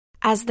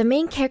As the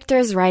main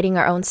characters writing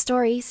our own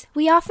stories,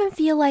 we often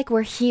feel like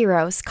we're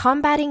heroes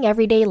combating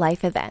everyday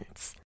life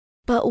events.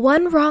 But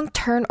one wrong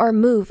turn or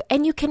move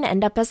and you can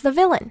end up as the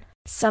villain.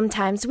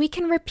 Sometimes we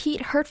can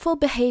repeat hurtful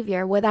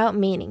behavior without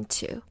meaning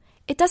to.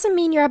 It doesn't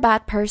mean you're a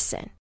bad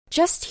person,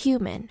 just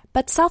human,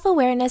 but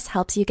self-awareness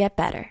helps you get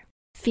better.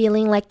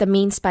 Feeling like the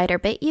mean spider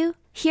bit you?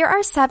 Here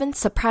are 7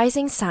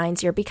 surprising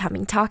signs you're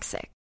becoming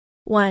toxic.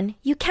 1.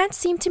 You can't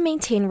seem to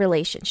maintain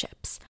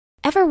relationships.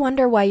 Ever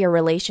wonder why your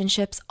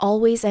relationships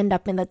always end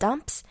up in the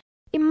dumps?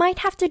 It might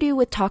have to do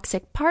with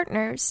toxic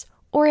partners,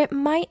 or it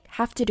might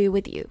have to do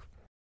with you.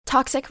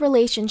 Toxic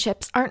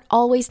relationships aren't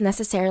always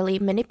necessarily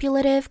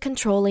manipulative,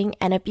 controlling,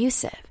 and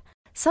abusive.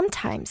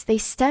 Sometimes they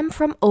stem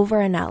from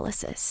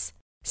overanalysis.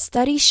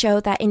 Studies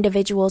show that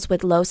individuals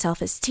with low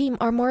self-esteem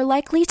are more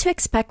likely to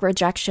expect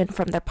rejection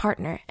from their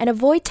partner and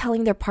avoid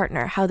telling their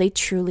partner how they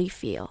truly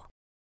feel.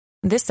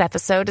 This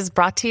episode is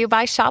brought to you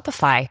by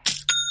Shopify.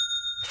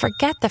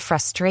 Forget the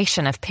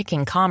frustration of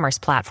picking commerce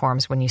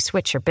platforms when you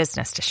switch your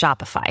business to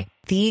Shopify,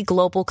 the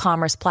global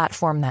commerce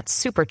platform that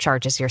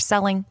supercharges your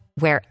selling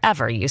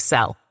wherever you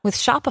sell. With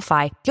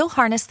Shopify, you'll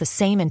harness the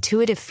same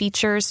intuitive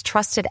features,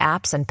 trusted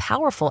apps, and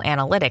powerful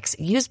analytics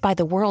used by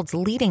the world's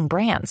leading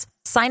brands.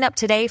 Sign up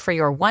today for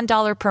your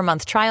 $1 per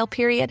month trial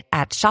period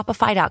at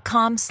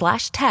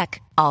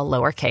shopify.com/tech, all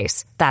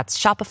lowercase. That's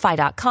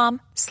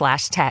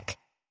shopify.com/tech.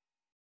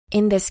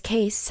 In this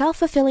case,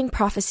 self-fulfilling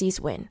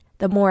prophecies win.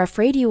 The more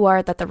afraid you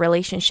are that the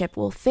relationship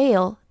will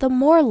fail, the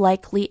more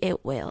likely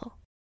it will.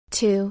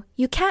 2.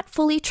 You can't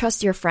fully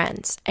trust your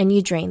friends, and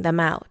you drain them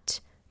out.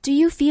 Do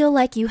you feel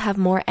like you have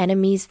more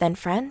enemies than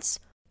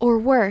friends? Or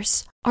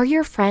worse, are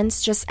your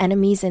friends just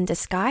enemies in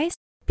disguise?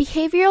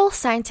 Behavioral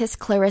scientist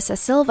Clarissa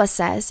Silva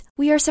says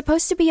we are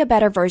supposed to be a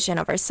better version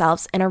of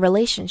ourselves in our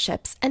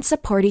relationships and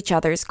support each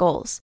other's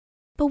goals.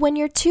 But when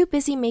you're too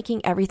busy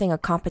making everything a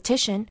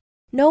competition,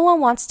 no one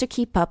wants to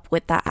keep up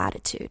with that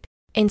attitude.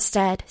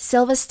 Instead,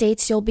 Silva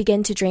states you'll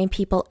begin to drain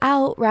people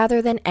out rather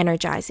than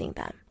energizing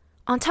them.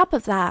 On top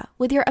of that,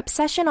 with your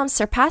obsession on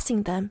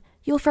surpassing them,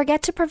 you'll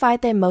forget to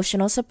provide the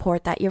emotional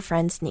support that your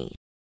friends need.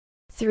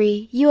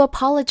 3. You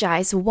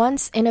apologize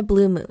once in a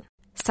blue moon.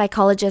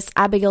 Psychologist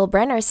Abigail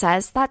Brenner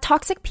says that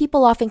toxic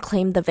people often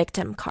claim the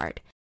victim card,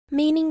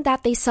 meaning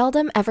that they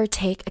seldom ever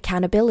take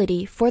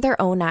accountability for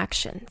their own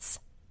actions.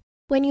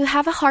 When you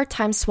have a hard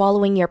time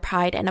swallowing your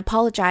pride and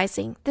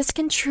apologizing, this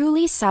can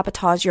truly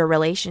sabotage your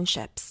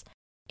relationships.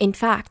 In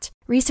fact,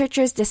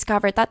 researchers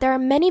discovered that there are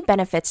many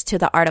benefits to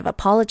the art of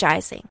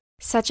apologizing,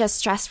 such as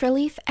stress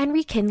relief and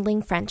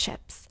rekindling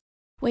friendships.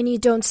 When you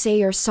don't say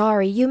you're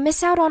sorry, you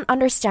miss out on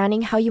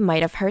understanding how you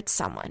might have hurt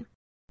someone.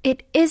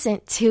 It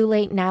isn't too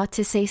late now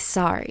to say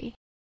sorry.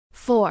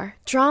 4.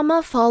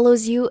 Drama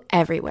follows you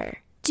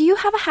everywhere. Do you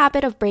have a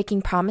habit of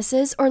breaking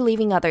promises or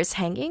leaving others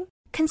hanging?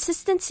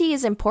 Consistency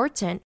is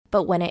important,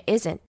 but when it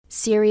isn't,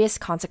 serious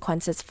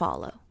consequences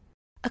follow.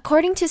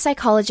 According to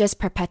psychologist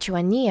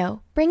Perpetua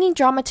Neo, bringing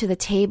drama to the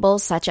table,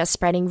 such as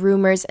spreading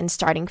rumors and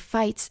starting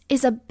fights,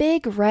 is a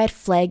big red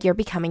flag you're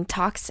becoming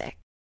toxic.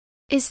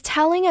 Is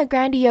telling a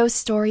grandiose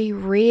story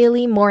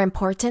really more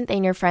important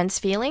than your friend's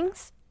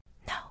feelings?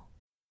 No.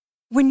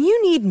 When you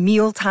need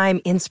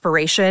mealtime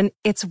inspiration,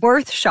 it's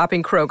worth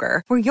shopping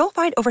Kroger, where you'll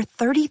find over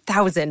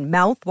 30,000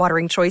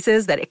 mouth-watering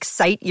choices that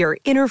excite your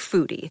inner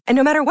foodie. And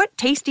no matter what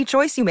tasty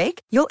choice you make,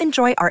 you'll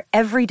enjoy our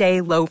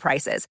everyday low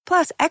prices,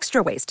 plus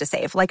extra ways to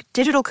save, like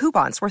digital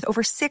coupons worth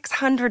over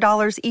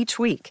 $600 each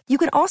week. You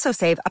can also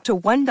save up to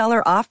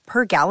 $1 off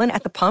per gallon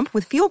at the pump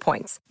with fuel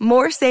points.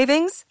 More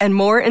savings and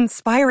more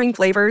inspiring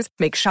flavors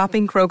make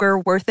shopping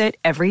Kroger worth it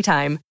every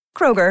time.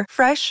 Kroger,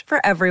 fresh for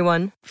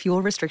everyone.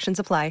 Fuel restrictions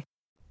apply.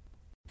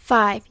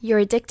 5. You're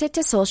addicted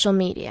to social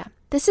media.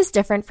 This is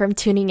different from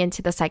tuning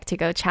into the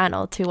Psych2Go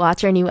channel to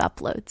watch our new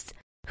uploads.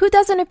 Who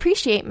doesn't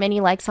appreciate many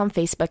likes on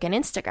Facebook and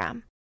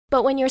Instagram?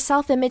 But when your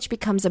self-image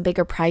becomes a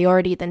bigger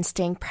priority than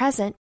staying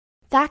present,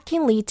 that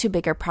can lead to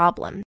bigger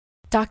problems.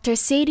 Dr.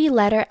 Sadie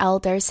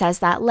Leder-Elder says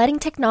that letting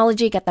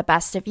technology get the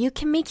best of you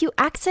can make you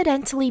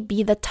accidentally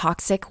be the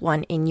toxic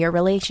one in your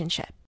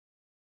relationship.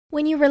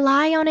 When you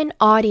rely on an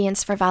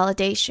audience for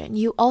validation,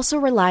 you also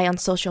rely on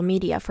social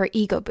media for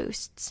ego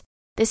boosts.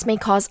 This may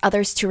cause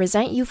others to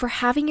resent you for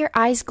having your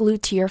eyes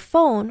glued to your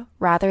phone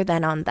rather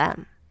than on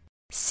them.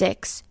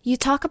 6. You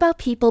talk about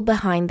people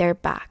behind their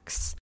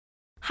backs.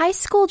 High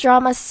school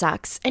drama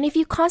sucks, and if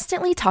you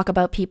constantly talk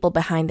about people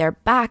behind their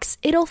backs,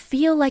 it'll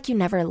feel like you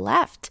never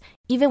left,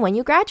 even when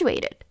you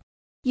graduated.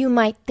 You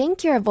might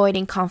think you're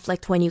avoiding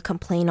conflict when you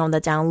complain on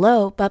the down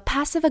low, but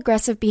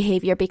passive-aggressive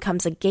behavior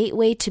becomes a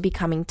gateway to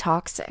becoming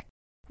toxic.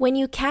 When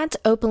you can't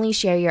openly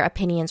share your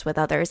opinions with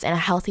others in a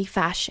healthy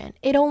fashion,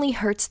 it only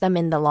hurts them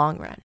in the long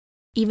run.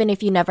 Even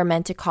if you never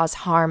meant to cause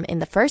harm in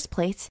the first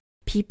place,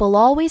 people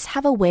always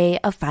have a way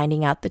of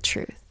finding out the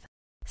truth.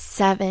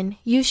 7.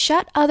 You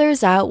shut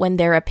others out when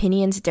their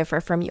opinions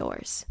differ from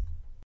yours.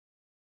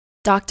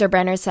 Dr.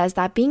 Brenner says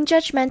that being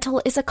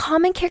judgmental is a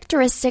common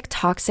characteristic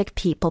toxic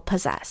people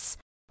possess.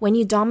 When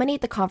you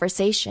dominate the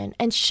conversation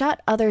and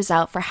shut others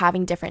out for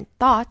having different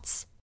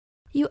thoughts,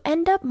 you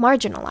end up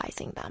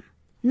marginalizing them.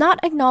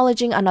 Not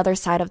acknowledging another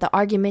side of the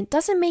argument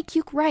doesn't make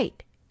you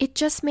right. It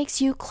just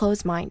makes you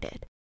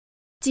close-minded.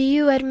 Do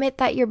you admit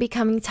that you're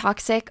becoming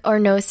toxic or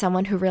know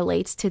someone who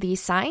relates to these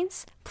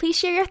signs? Please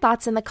share your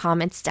thoughts in the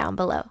comments down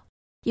below.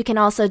 You can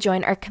also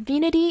join our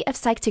community of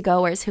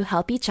Psych2Goers who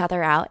help each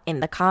other out in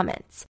the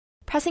comments.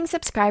 Pressing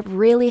subscribe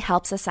really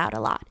helps us out a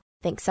lot.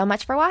 Thanks so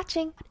much for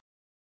watching.